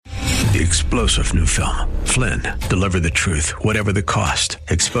The explosive new film, Flynn, deliver the truth, whatever the cost.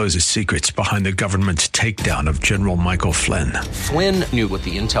 Exposes secrets behind the government's takedown of General Michael Flynn. Flynn knew what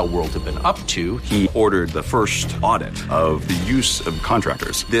the intel world had been up to. He ordered the first audit of the use of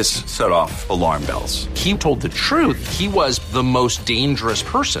contractors. This set off alarm bells. He told the truth. He was the most dangerous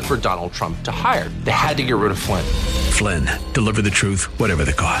person for Donald Trump to hire. They had to get rid of Flynn. Flynn, deliver the truth, whatever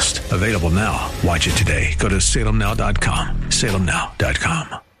the cost. Available now. Watch it today. Go to salemnow.com.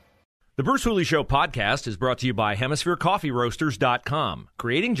 salemnow.com. The Bruce Hooley Show podcast is brought to you by HemisphereCoffeeRoasters.com.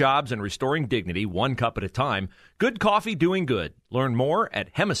 Creating jobs and restoring dignity one cup at a time. Good coffee doing good. Learn more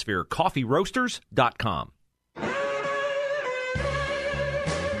at HemisphereCoffeeRoasters.com.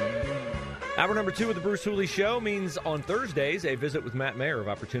 Hour number 2 of the Bruce Hooley Show means on Thursdays, a visit with Matt Mayer of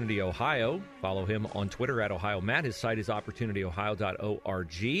Opportunity Ohio. Follow him on Twitter at OhioMatt. His site is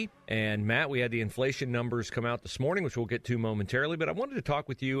opportunityohio.org. And Matt, we had the inflation numbers come out this morning, which we'll get to momentarily. But I wanted to talk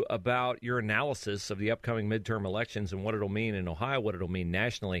with you about your analysis of the upcoming midterm elections and what it'll mean in Ohio, what it'll mean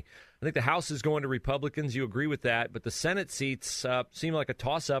nationally. I think the House is going to Republicans. You agree with that. But the Senate seats seem like a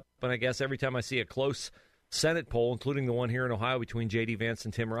toss-up. And I guess every time I see a close Senate poll, including the one here in Ohio between J.D. Vance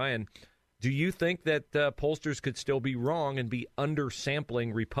and Tim Ryan, do you think that pollsters could still be wrong and be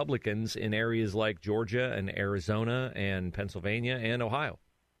undersampling Republicans in areas like Georgia and Arizona and Pennsylvania and Ohio?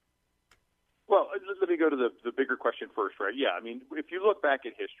 Well, let me go to the bigger question first, right? Yeah, I mean, if you look back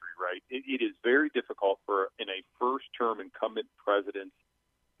at history, right, it is very difficult in a first-term incumbent president's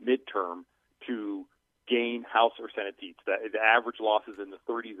midterm to gain House or Senate seats. The average loss is in the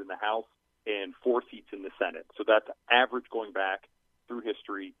 30s in the House and 4 seats in the Senate. So that's average going back through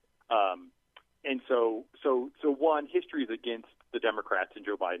history. And so one, history is against the Democrats and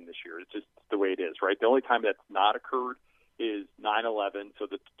Joe Biden this year. It's just the way it is, right? The only time that's not occurred is 9/11, so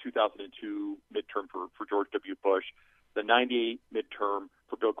the 2002 midterm for George W. Bush, the 98 midterm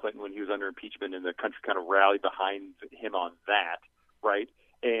for Bill Clinton when he was under impeachment, and the country kind of rallied behind him on that, right?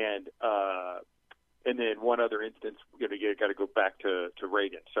 And then one other instance, you got to go back to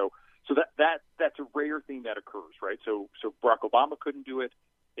Reagan. So that's a rare thing that occurs, right? So Barack Obama couldn't do it.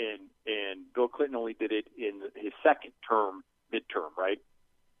 And Bill Clinton only did it in his second term, midterm, right?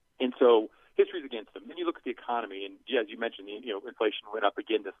 And so history's against them. Then you look at the economy, and as you mentioned, inflation went up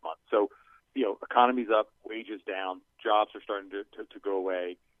again this month. So, economy's up, wages down, jobs are starting to go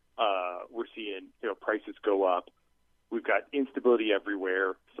away. We're seeing, prices go up. We've got instability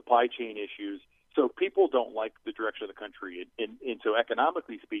everywhere, supply chain issues. So people don't like the direction of the country. And so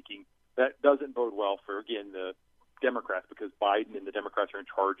economically speaking, that doesn't bode well for, again, the Democrats, because Biden and the Democrats are in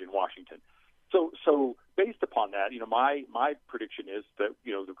charge in Washington. So based upon that, my prediction is that,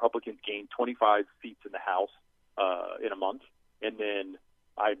 the Republicans gain 25 seats in the House in a month. And then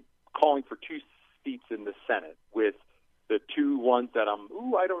I'm calling for 2 seats in the Senate, with the 2 ones that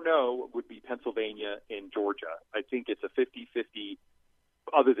I don't know, would be Pennsylvania and Georgia. I think it's a 50-50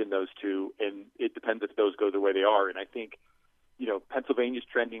 other than those 2, and it depends if those go the way they are. And I think, Pennsylvania's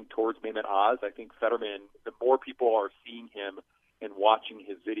trending towards Mehmet Oz. I think Fetterman, the more people are seeing him and watching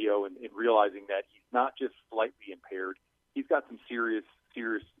his video and realizing that he's not just slightly impaired, he's got some serious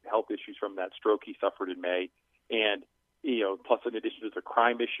health issues from that stroke he suffered in May. And, plus in addition to the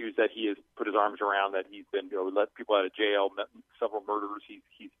crime issues that he has put his arms around, that he's been, let people out of jail, several murders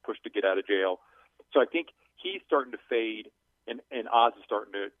he's pushed to get out of jail. So I think he's starting to fade. And Oz is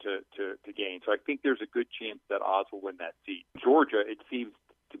starting to gain. So I think there's a good chance that Oz will win that seat. Georgia, it seems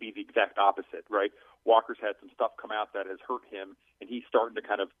to be the exact opposite, right? Walker's had some stuff come out that has hurt him, and he's starting to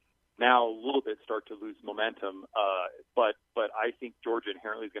kind of now a little bit start to lose momentum. But I think Georgia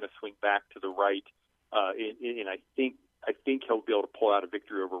inherently is going to swing back to the right, and I think he'll be able to pull out a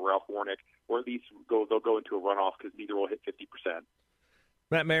victory over Ralph Warnock, or at least they'll go into a runoff because neither will hit 50%.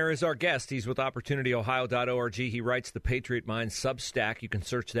 Matt Mayer is our guest. He's with OpportunityOhio.org. He writes the Patriot Mind Substack. You can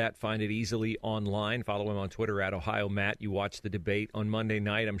search that, find it easily online. Follow him on Twitter at OhioMatt. You watch the debate on Monday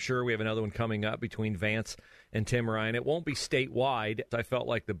night. I'm sure we have another one coming up between Vance and Tim Ryan. It won't be statewide. I felt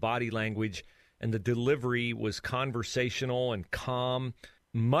like the body language and the delivery was conversational and calm,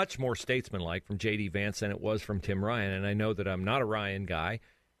 much more statesmanlike from J.D. Vance than it was from Tim Ryan. And I know that I'm not a Ryan guy,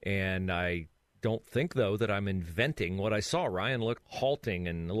 and I don't think, though, that I'm inventing what I saw. Ryan looked halting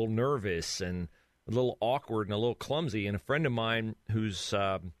and a little nervous and a little awkward and a little clumsy. And a friend of mine who's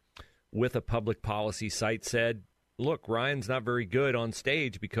with a public policy site said, look, Ryan's not very good on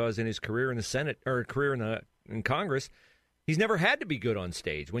stage because in his career in the Senate or career in Congress, he's never had to be good on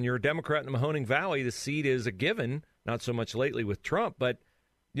stage. When you're a Democrat in the Mahoning Valley, the seat is a given, not so much lately with Trump. But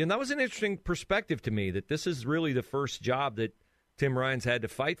that was an interesting perspective to me, that this is really the first job that Tim Ryan's had to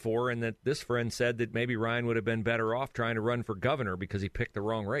fight for, and that this friend said that maybe Ryan would have been better off trying to run for governor because he picked the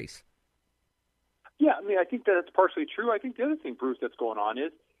wrong race. Yeah, I mean, I think that's partially true. I think the other thing, Bruce, that's going on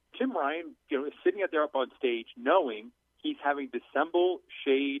is Tim Ryan, is sitting out there up on stage knowing he's having dissemble,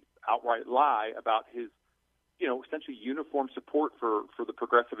 shade, outright lie about his, essentially uniform support for the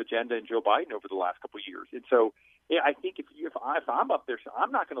progressive agenda and Joe Biden over the last couple of years. And so, yeah, I think if I'm up there,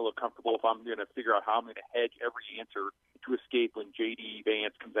 I'm not going to look comfortable if I'm going to figure out how I'm going to hedge every answer to escape when J.D.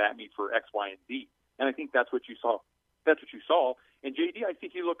 Vance comes at me for X, Y, and Z. And I think that's what you saw. And J.D., I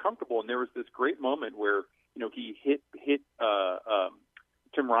think he looked comfortable. And there was this great moment where, he hit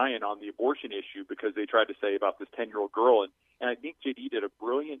Tim Ryan on the abortion issue because they tried to say about this 10-year-old girl. And I think J.D. did a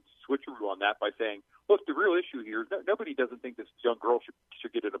brilliant switcheroo on that by saying, look, the real issue here is nobody doesn't think this young girl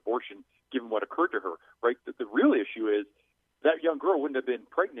should get an abortion given what occurred to her, right? The real issue is that young girl wouldn't have been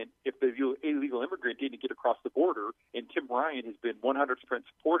pregnant if the illegal immigrant didn't get across the border. And Tim Ryan has been 100%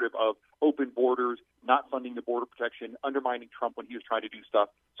 supportive of open borders, not funding the border protection, undermining Trump when he was trying to do stuff.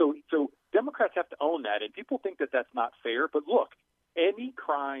 So Democrats have to own that. And people think that that's not fair. But look, any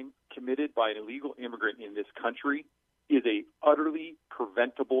crime committed by an illegal immigrant in this country is a utterly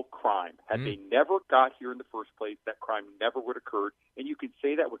preventable crime. Had they never got here in the first place, that crime never would have occurred. And you can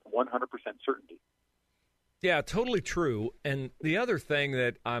say that with 100% certainty. Yeah, totally true. And the other thing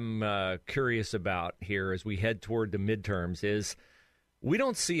that I'm curious about here as we head toward the midterms is we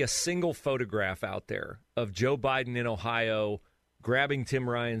don't see a single photograph out there of Joe Biden in Ohio grabbing Tim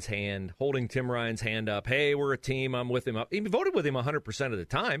Ryan's hand, holding Tim Ryan's hand up. Hey, we're a team. I'm with him. He voted with him 100% of the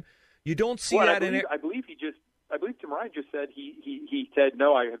time. You don't see that in it. I believe Tim Ryan just said he said,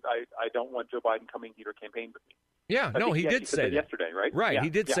 no, I don't want Joe Biden coming here to campaign with me. Yeah, he did say that yesterday, right? Right, yeah, he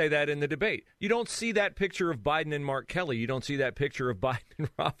did say that in the debate. You don't see that picture of Biden and Mark Kelly. You don't see that picture of Biden and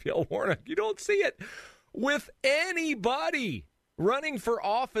Raphael Warnock. You don't see it with anybody running for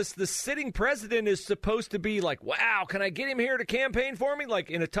office. The sitting president is supposed to be like, wow, can I get him here to campaign for me? Like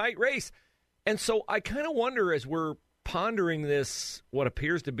in a tight race. And so I kind of wonder as we're pondering this, what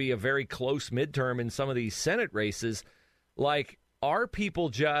appears to be a very close midterm in some of these Senate races, like, are people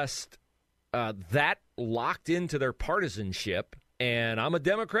just that locked into their partisanship? And I'm a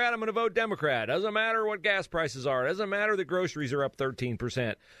Democrat, I'm going to vote Democrat. Doesn't matter what gas prices are. Doesn't matter that groceries are up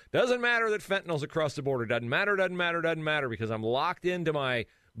 13%. Doesn't matter that fentanyl's across the border. Doesn't matter because I'm locked into my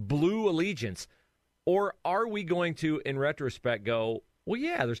blue allegiance. Or are we going to, in retrospect, go, well,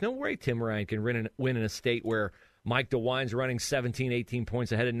 yeah, there's no way Tim Ryan can win in a state where Mike DeWine's running 17, 18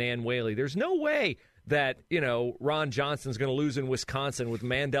 points ahead of Nan Whaley. There's no way that, Ron Johnson's going to lose in Wisconsin with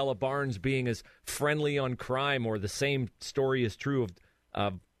Mandela Barnes being as friendly on crime, or the same story is true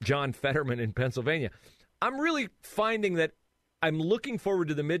of John Fetterman in Pennsylvania. I'm really finding that I'm looking forward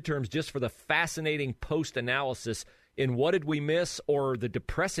to the midterms just for the fascinating post-analysis in what did we miss, or the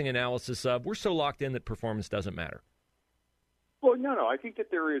depressing analysis of we're so locked in that performance doesn't matter. Well, no. I think that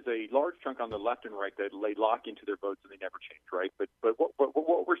there is a large chunk on the left and right that they lock into their votes and they never change, right? But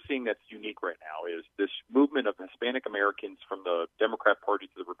what we're seeing that's unique right now is this movement of Hispanic Americans from the Democrat Party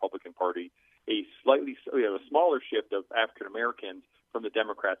to the Republican Party, a slightly smaller shift of African Americans from the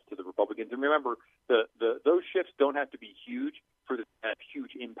Democrats to the Republicans. And remember, those shifts don't have to be huge for to have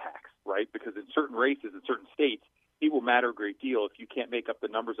huge impacts, right? Because in certain races, in certain states, it will matter a great deal. If you can't make up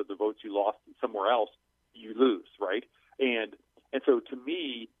the numbers of the votes you lost somewhere else, you lose, right? And so to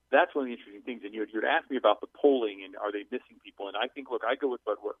me, that's one of the interesting things. And you'd ask me about the polling and are they missing people? And I think, look, I go with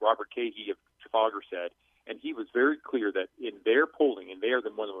what Robert Cahey of Trafalgar said, and he was very clear that in their polling, and they are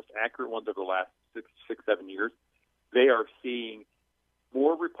one of the most accurate ones over the last 7 years, they are seeing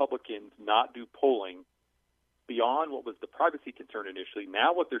more Republicans not do polling beyond what was the privacy concern initially.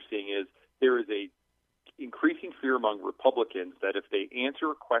 Now what they're seeing is there is a increasing fear among Republicans that if they answer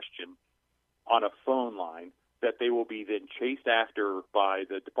a question on a phone line, that they will be then chased after by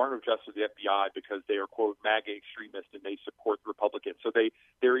the Department of Justice, the FBI, because they are, quote, MAGA extremists and they support Republicans. So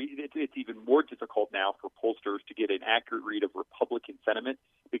it's even more difficult now for pollsters to get an accurate read of Republican sentiment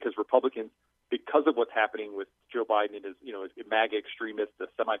because Republicans, because of what's happening with Joe Biden and his MAGA extremists, the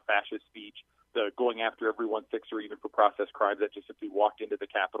semi-fascist speech, the going after everyone fixer even for process crimes that just simply walked into the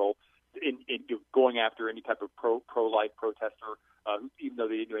Capitol, in going after any type of pro-life protester, even though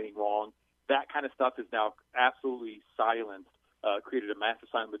they didn't do anything wrong. That kind of stuff is now absolutely silenced, created a massive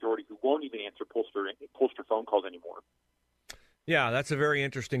silent majority who won't even answer pollster phone calls anymore. Yeah, that's a very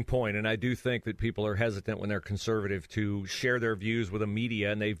interesting point, and I do think that people are hesitant when they're conservative to share their views with a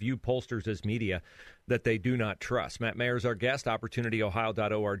media, and they view pollsters as media that they do not trust. Matt Mayer is our guest,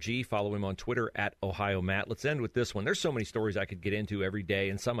 opportunityohio.org. Follow him on Twitter at OhioMatt. Let's end with this one. There's so many stories I could get into every day,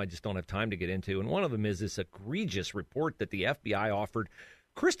 and some I just don't have time to get into, and one of them is this egregious report that the FBI offered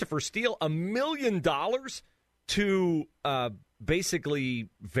Christopher Steele $1 million to basically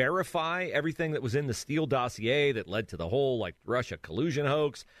verify everything that was in the Steele dossier that led to the whole Russia collusion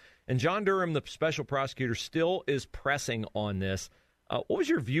hoax. And John Durham, the special prosecutor, still is pressing on this. What was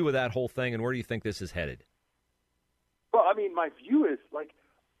your view of that whole thing, and where do you think this is headed? Well, I mean, my view is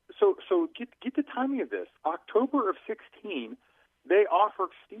so get the timing of this. October of 2016, they offered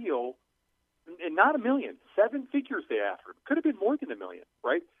Steele, and not $1 million, 7 figures they offered. Could have been more than $1 million,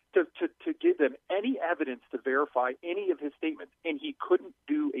 right? To give them any evidence to verify any of his statements, and he couldn't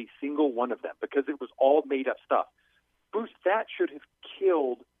do a single one of them because it was all made up stuff. Bruce, that should have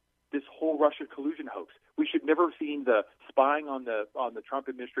killed this whole Russia collusion hoax. We should never have seen the spying on the Trump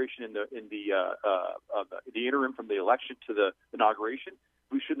administration in the interim from the election to the inauguration.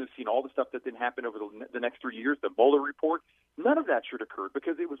 We shouldn't have seen all the stuff that didn't happen over the next 3 years. The Mueller report, none of that should have occurred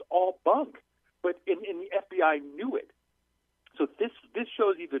because it was all bunk. But and the FBI knew it. So this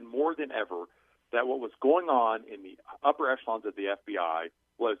shows even more than ever that what was going on in the upper echelons of the FBI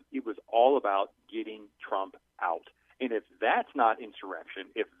was all about getting Trump out. And if that's not insurrection,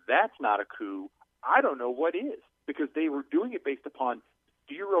 if that's not a coup, I don't know what is, because they were doing it based upon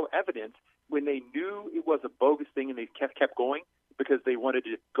zero evidence when they knew it was a bogus thing, and they kept going because they wanted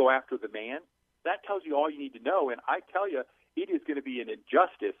to go after the man. That tells you all you need to know. And I tell you, it is going to be an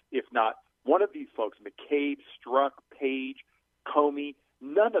injustice if not one of these folks, McCabe, Strzok, Page, Comey,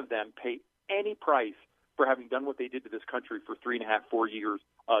 none of them pay any price for having done what they did to this country for 3.5, 4 years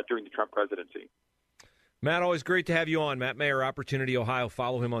during the Trump presidency. Matt, always great to have you on. Matt Mayer, Opportunity Ohio.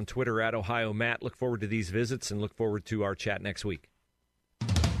 Follow him on Twitter at OhioMatt. Look forward to these visits and look forward to our chat next week.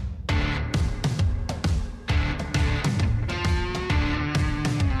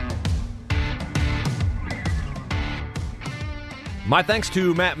 My thanks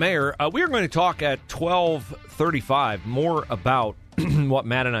to Matt Mayer. We are going to talk at 12:35 more about what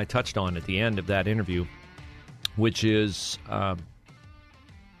Matt and I touched on at the end of that interview, which is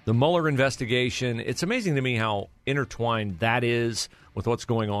the Mueller investigation. It's amazing to me how intertwined that is with what's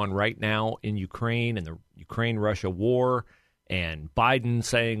going on right now in Ukraine and the Ukraine-Russia war, and Biden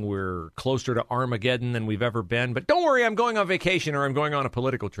saying we're closer to Armageddon than we've ever been. But don't worry, I'm going on vacation or I'm going on a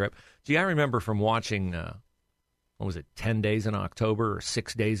political trip. Gee, I remember from watching, 10 days in October or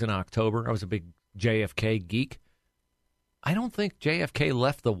 6 days in October? I was a big JFK geek. I don't think JFK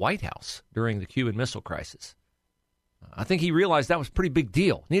left the White House during the Cuban Missile Crisis. I think he realized that was a pretty big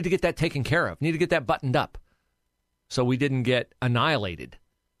deal. Needed to get that taken care of. Needed to get that buttoned up so we didn't get annihilated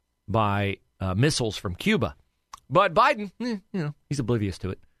by missiles from Cuba. But Biden, he's oblivious to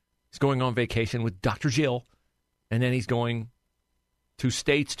it. He's going on vacation with Dr. Jill, and then he's going to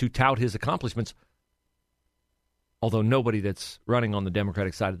states to tout his accomplishments, although nobody that's running on the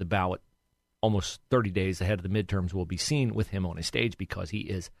Democratic side of the ballot almost 30 days ahead of the midterms will be seen with him on a stage because he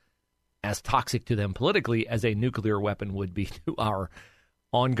is as toxic to them politically as a nuclear weapon would be to our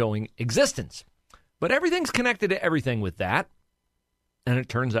ongoing existence. But everything's connected to everything with that. And it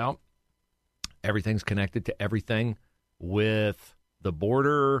turns out everything's connected to everything with the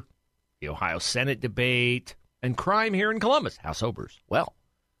border, the Ohio Senate debate, and crime here in Columbus. How sober's? Well,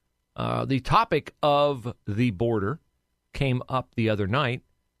 the topic of the border came up the other night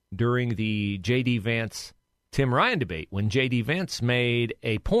during the J.D. Vance-Tim Ryan debate when J.D. Vance made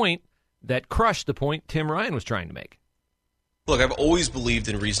a point that crushed the point Tim Ryan was trying to make. Look, I've always believed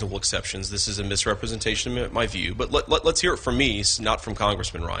in reasonable exceptions. This is a misrepresentation of my view, but let's hear it from me, not from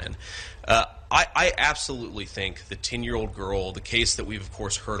Congressman Ryan. I absolutely think the 10-year-old girl, the case that we've, of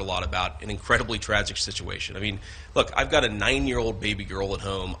course, heard a lot about, an incredibly tragic situation. I mean, look, I've got a 9-year-old baby girl at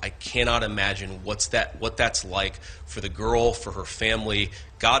home. I cannot imagine what that's like for the girl, for her family.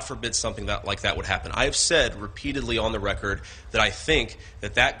 God forbid something like that would happen. I have said repeatedly on the record that I think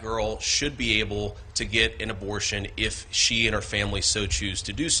that girl should be able to get an abortion if she and her family so choose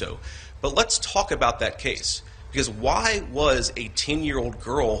to do so. But let's talk about that case. Because why was a 10-year-old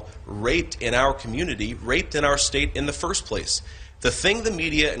girl raped in our community, raped in our state in the first place? The thing the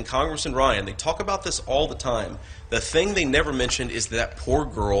media and Congressman Ryan, they talk about this all the time. The thing they never mentioned is that poor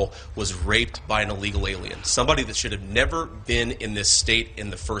girl was raped by an illegal alien, somebody that should have never been in this state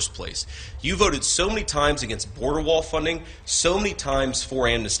in the first place. You voted so many times against border wall funding, so many times for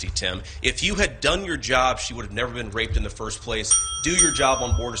amnesty, Tim. If you had done your job, she would have never been raped in the first place. Do your job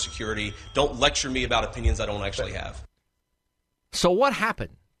on border security. Don't lecture me about opinions I don't actually have. So what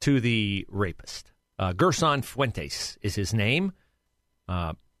happened to the rapist? Gerson Fuentes is his name.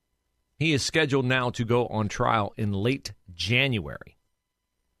 He is scheduled now to go on trial in late January.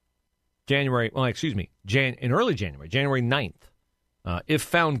 In early January, January 9th. If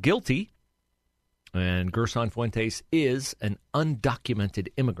found guilty, and Gerson Fuentes is an undocumented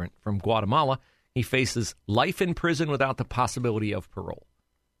immigrant from Guatemala, he faces life in prison without the possibility of parole.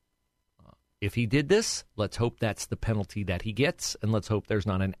 If he did this, let's hope that's the penalty that he gets, and let's hope there's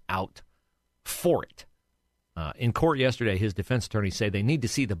not an out for it. In court yesterday, his defense attorneys say they need to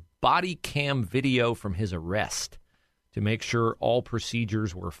see the body cam video from his arrest to make sure all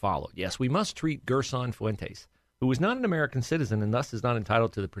procedures were followed. Yes, we must treat Gerson Fuentes, who is not an American citizen and thus is not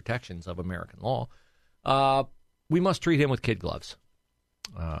entitled to the protections of American law. We must treat him with kid gloves.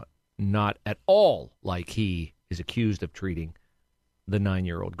 Not at all like he is accused of treating the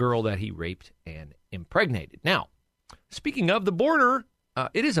 9-year-old girl that he raped and impregnated. Now, speaking of the border,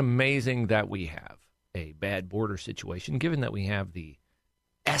 it is amazing that we have a bad border situation, given that we have the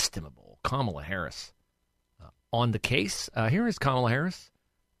estimable Kamala Harris on the case. Here is Kamala Harris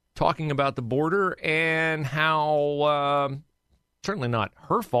talking about the border and how certainly not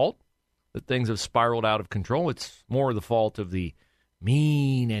her fault that things have spiraled out of control. It's more the fault of the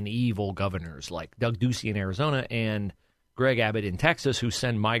mean and evil governors like Doug Ducey in Arizona and Greg Abbott in Texas, who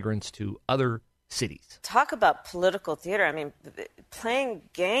send migrants to other cities. Talk about political theater. I mean, playing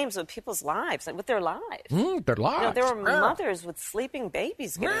games with people's lives, with their lives. Their lives. There were mothers with sleeping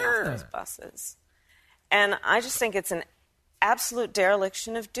babies getting off those buses. And I just think it's an absolute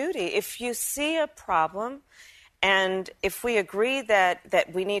dereliction of duty. If you see a problem and if we agree that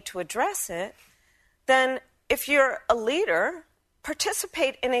we need to address it, then if you're a leader,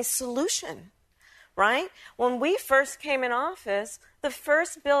 participate in a solution. Right? When we first came in office, the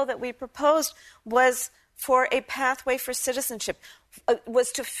first bill that we proposed was for a pathway for citizenship,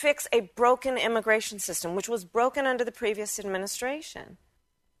 was to fix a broken immigration system, which was broken under the previous administration.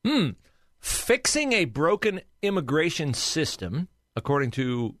 Fixing a broken immigration system, according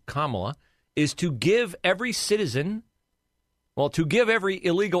to Kamala, is to give every citizen, to give every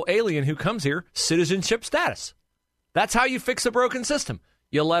illegal alien who comes here citizenship status. That's how you fix a broken system.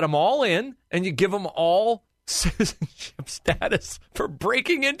 You let them all in, and you give them all citizenship status for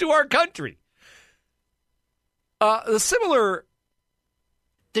breaking into our country. The similar.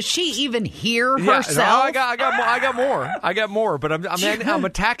 Does she even hear herself? No, I got more, but I'm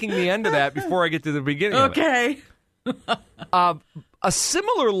attacking the end of that before I get to the beginning. Okay. A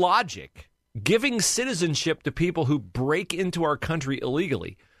similar logic, giving citizenship to people who break into our country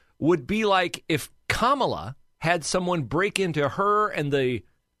illegally, would be like if Kamala had someone break into her and the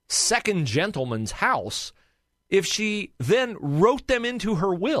second gentleman's house, if she then wrote them into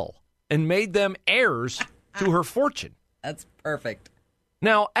her will and made them heirs to her fortune. That's perfect.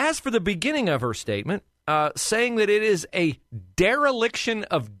 Now, as for the beginning of her statement, saying that it is a dereliction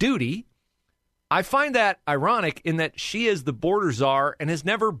of duty, I find that ironic in that she is the border czar and has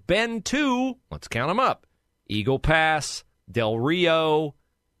never been to, let's count them up, Eagle Pass, Del Rio,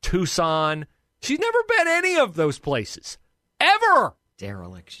 Tucson. She's never been any of those places, ever.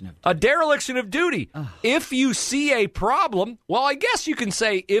 Dereliction of duty. A dereliction of duty. If you see a problem, well, I guess you can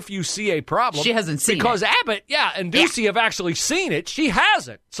say if you see a problem. She hasn't seen because it. Abbott, and Ducey have actually seen it. She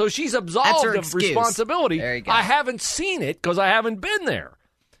hasn't. So she's absolved of excuse. responsibility. There you go. I haven't seen it because I haven't been there.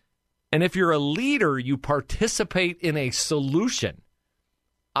 And if you're a leader, you participate in a solution.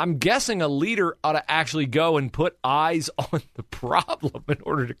 I'm guessing a leader ought to actually go and put eyes on the problem in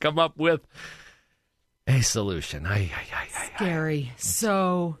order to come up with a solution. Scary.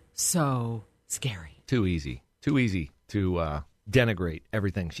 So scary. Too easy to denigrate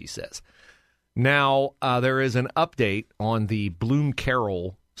everything she says. Now, there is an update on the Bloom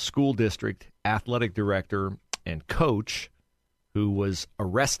Carroll School District athletic director and coach who was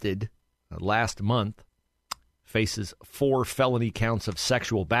arrested last month, faces 4 felony counts of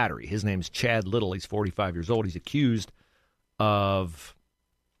sexual battery. His name's Chad Little. He's 45 years old. He's accused of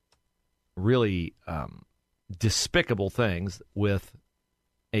really despicable things with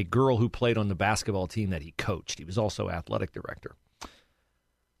a girl who played on the basketball team that he coached. He was also athletic director.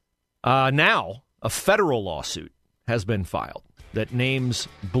 Now, a federal lawsuit has been filed that names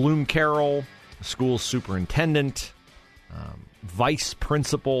Bloom Carroll, school superintendent, vice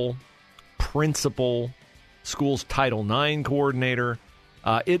principal, school's Title IX coordinator.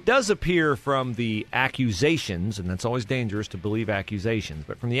 It does appear from the accusations, and it's always dangerous to believe accusations,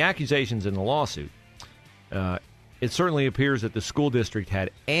 but from the accusations in the lawsuit, it certainly appears that the school district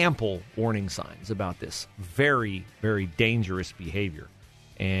had ample warning signs about this very, very dangerous behavior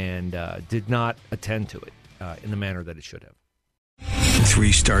and did not attend to it in the manner that it should have.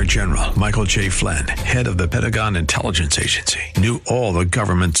 3-star General Michael J. Flynn, head of the Pentagon Intelligence Agency, knew all the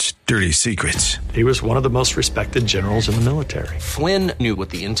government's dirty secrets. He was one of the most respected generals in the military. Flynn knew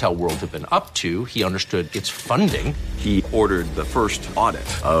what the intel world had been up to. He understood its funding. He ordered the first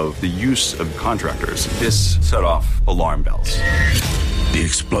audit of the use of contractors. This set off alarm bells. The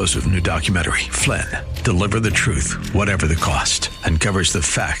explosive new documentary, Flynn, Deliver the Truth, Whatever the Cost, uncovers the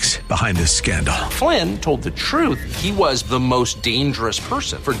facts behind this scandal. Flynn told the truth. He was the most dangerous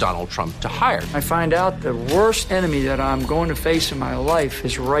person for Donald Trump to hire. I find out the worst enemy that I'm going to face in my life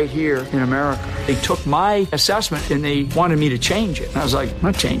is right here in America. They took my assessment and they wanted me to change it. And I was like, I'm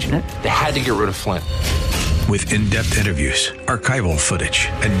not changing it. They had to get rid of Flynn. With in-depth interviews, archival footage,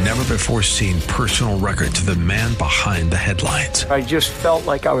 and never-before-seen personal records of the man behind the headlines. I just felt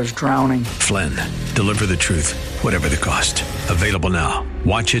like I was drowning. Flynn, Deliver the Truth, Whatever the Cost. Available now.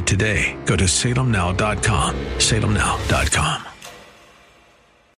 Watch it today. Go to salemnow.com. salemnow.com.